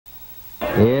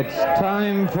It's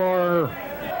time for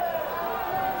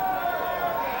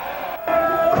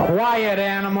quiet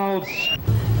animals.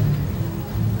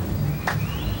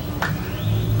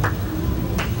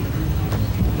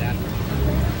 That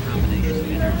combination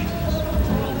of energies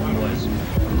was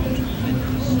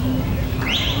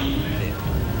fit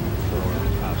for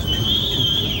Klaus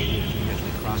Flouride, because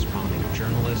we cross-pollinate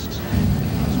journalists,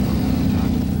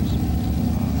 photographers,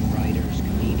 writers,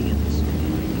 comedians.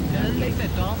 And they said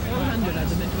all 400 of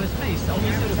them into his face,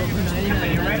 only suitable for 99.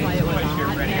 That's why it was a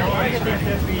hot pan.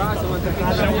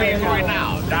 So where are you going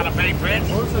now? Down to Bay Bridge?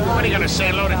 What are you going to say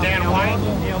hello to Dan White?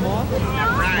 All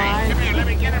right. Come here, let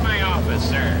me get in my office,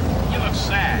 sir. You look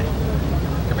sad.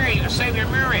 Come here, you can save your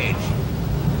marriage.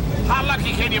 How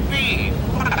lucky can you be?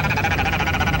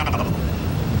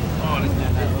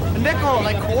 A nickel,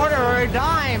 a quarter, or a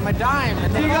dime, a dime.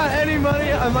 You got any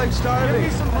money? I'm like starving.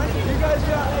 Give me some money. You guys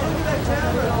got, look at that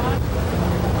camera.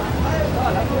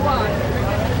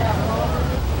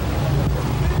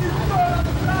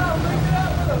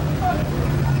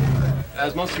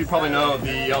 As most of you probably know,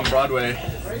 the Broadway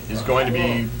is going to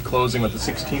be closing with the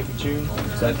 16th of June.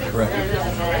 Is that correct?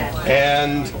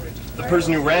 And the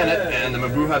person who ran it, and the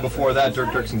Mabuhay before that, Dirk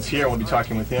Dirkson's here. We'll be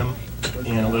talking with him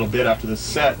in a little bit after this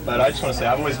set. But I just want to say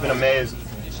I've always been amazed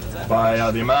by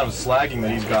the amount of slagging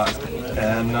that he's got.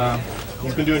 And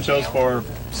he's been doing shows for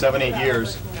 7-8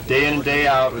 years, day in and day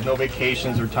out, with no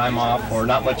vacations or time off, or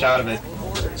not much out of it,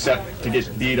 except to get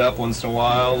beat up once in a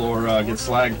while or get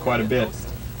slagged quite a bit.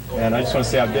 And I just want to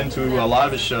say I've been to a lot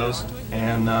of his shows,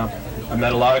 and I've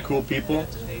met a lot of cool people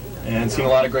and seen a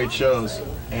lot of great shows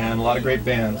and a lot of great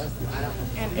bands.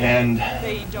 And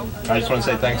I just want to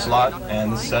say thanks a lot,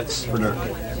 and this set's for Dirk.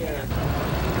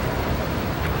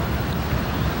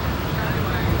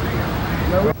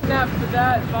 After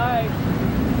that, bye.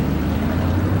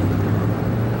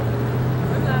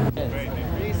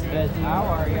 How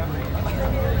are you?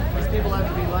 These people have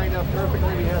to be lined up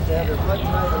perfectly. We have to have their blood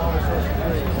type and all the social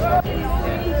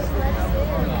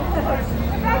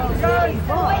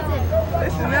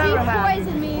This has never happened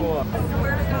poisoned me.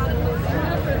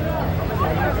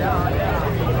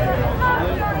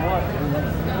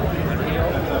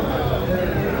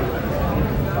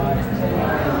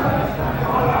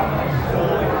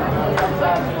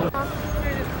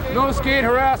 No skate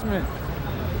harassment.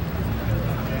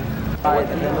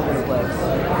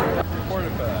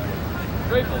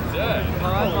 Grateful Dead.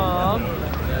 Hi, Mom.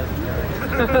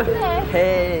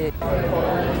 Hey. You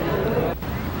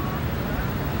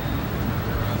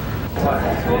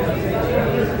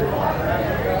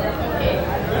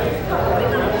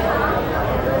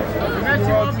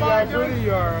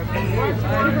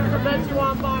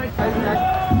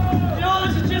know,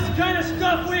 this is just the kind of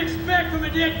stuff we expect from a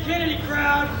dead Kennedy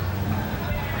crowd.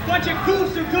 Bunch of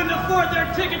goofs who couldn't afford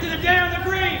their ticket to the day on the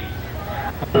green.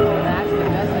 That's the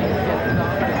best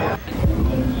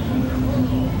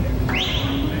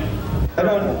I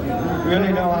don't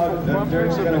really know how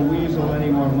Dirk's going to weasel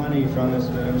any more money from this,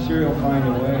 but I'm sure he'll find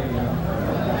a way, you know.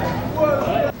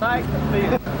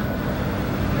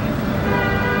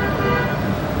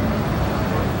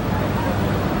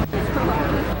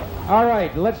 All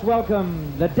right, let's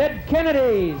welcome the Dead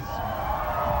Kennedys.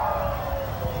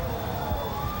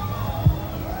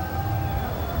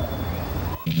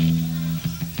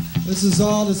 This is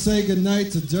all to say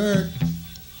goodnight to Dirk.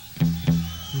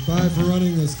 Goodbye for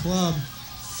running this club.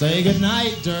 Say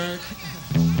goodnight, Dirk.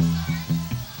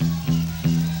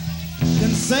 You can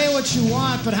say what you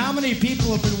want, but how many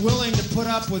people have been willing to put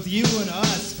up with you and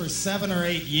us for 7 or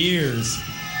 8 years?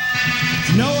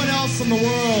 No one else in the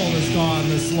world has gone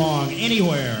this long,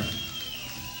 anywhere.